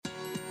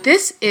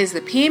This is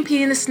the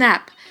P&P in the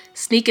Snap.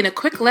 Sneak in a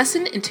quick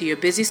lesson into your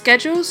busy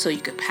schedule so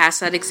you can pass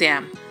that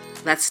exam.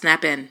 Let's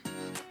snap in.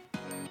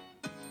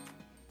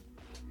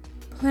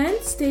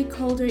 Planned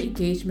stakeholder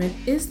engagement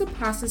is the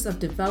process of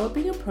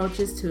developing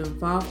approaches to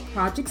involve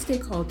project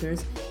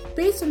stakeholders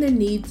based on their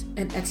needs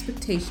and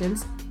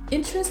expectations,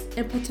 interests,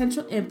 and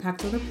potential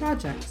impact on the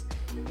project.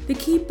 The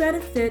key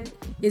benefit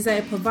is that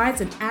it provides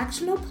an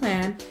actionable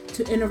plan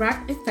to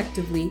interact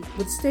effectively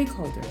with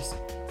stakeholders.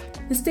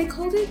 The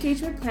Stakeholder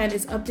Engagement Plan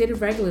is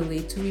updated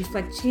regularly to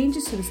reflect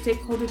changes to the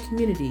stakeholder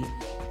community.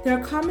 There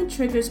are common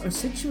triggers or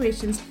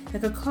situations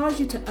that could cause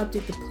you to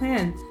update the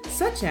plan,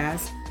 such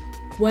as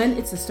when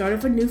it's the start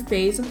of a new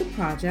phase of the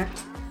project,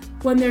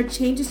 when there are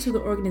changes to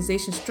the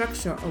organization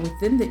structure or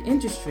within the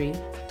industry,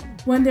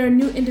 when there are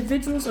new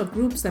individuals or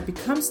groups that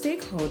become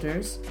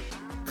stakeholders,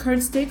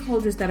 current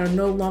stakeholders that are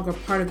no longer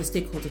part of the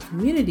stakeholder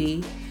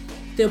community,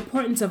 the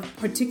importance of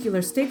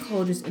particular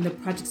stakeholders in the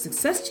project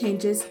success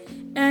changes,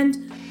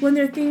 and when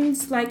there are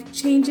things like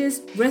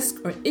changes, risks,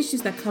 or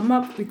issues that come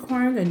up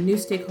requiring a new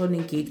stakeholder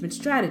engagement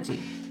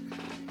strategy.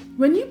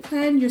 When you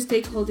plan your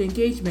stakeholder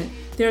engagement,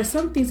 there are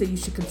some things that you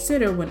should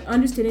consider when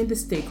understanding the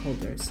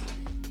stakeholders.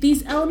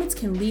 These elements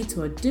can lead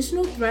to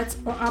additional threats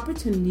or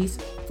opportunities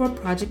for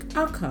project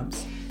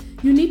outcomes.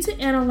 You need to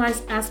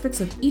analyze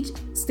aspects of each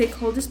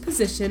stakeholder's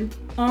position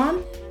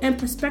on and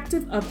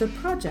perspective of the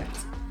project.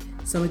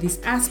 Some of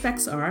these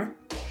aspects are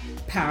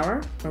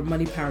power, or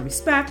money, power,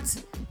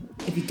 respect.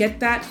 If you get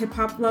that,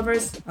 hip-hop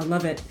lovers, I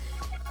love it.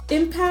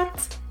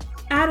 Impact,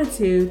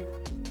 attitude,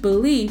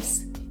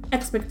 beliefs,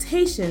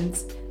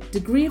 expectations,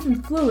 degree of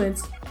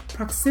influence,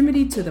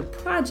 proximity to the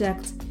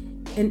project,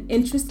 and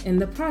interest in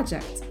the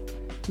project.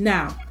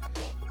 Now,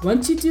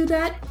 once you do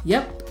that,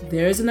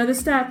 there is another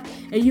step,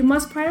 and you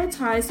must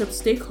prioritize the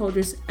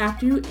stakeholders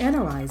after you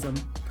analyze them.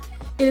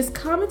 It is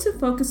common to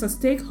focus on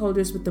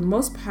stakeholders with the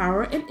most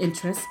power and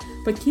interest,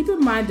 but keep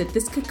in mind that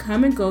this could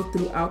come and go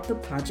throughout the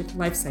project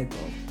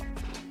lifecycle.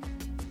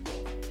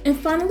 And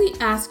finally,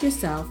 ask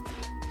yourself,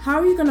 how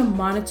are you going to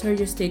monitor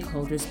your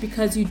stakeholders?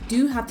 Because you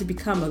do have to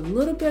become a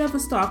little bit of a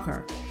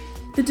stalker.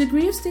 The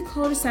degree of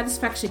stakeholder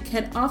satisfaction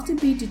can often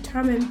be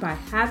determined by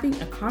having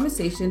a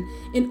conversation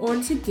in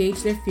order to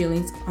gauge their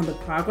feelings on the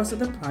progress of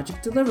the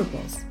project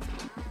deliverables.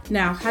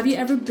 Now, have you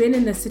ever been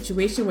in a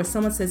situation where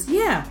someone says,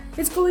 yeah,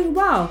 it's going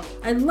well,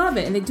 I love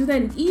it, and they do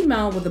that in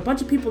email with a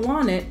bunch of people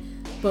on it,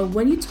 but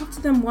when you talk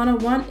to them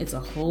one-on-one, it's a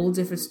whole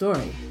different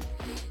story.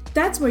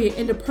 That's where your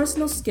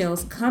interpersonal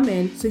skills come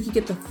in so you can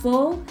get the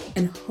full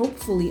and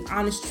hopefully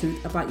honest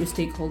truth about your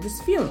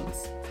stakeholders'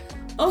 feelings.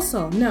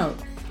 Also, note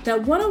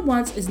that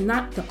one-on-ones is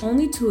not the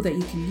only tool that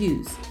you can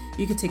use.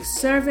 You can take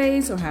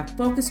surveys or have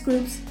focus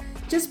groups.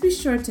 Just be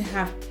sure to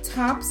have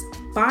TOPS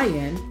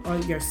buy-in, or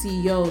your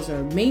CEOs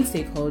or main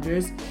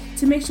stakeholders,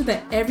 to make sure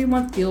that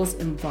everyone feels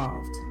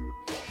involved.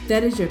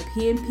 That is your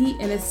P&P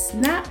in a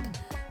snap.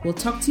 We'll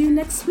talk to you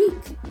next week.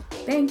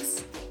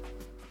 Thanks.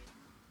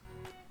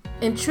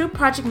 In true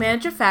project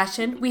manager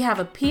fashion, we have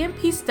a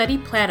P&P study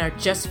planner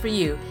just for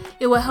you.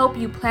 It will help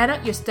you plan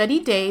out your study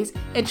days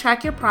and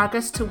track your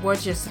progress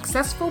towards your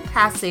successful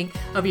passing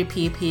of your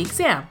P&P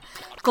exam.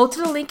 Go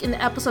to the link in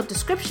the episode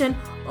description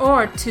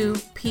or to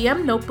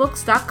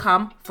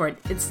pmnotebooks.com for an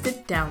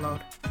instant download.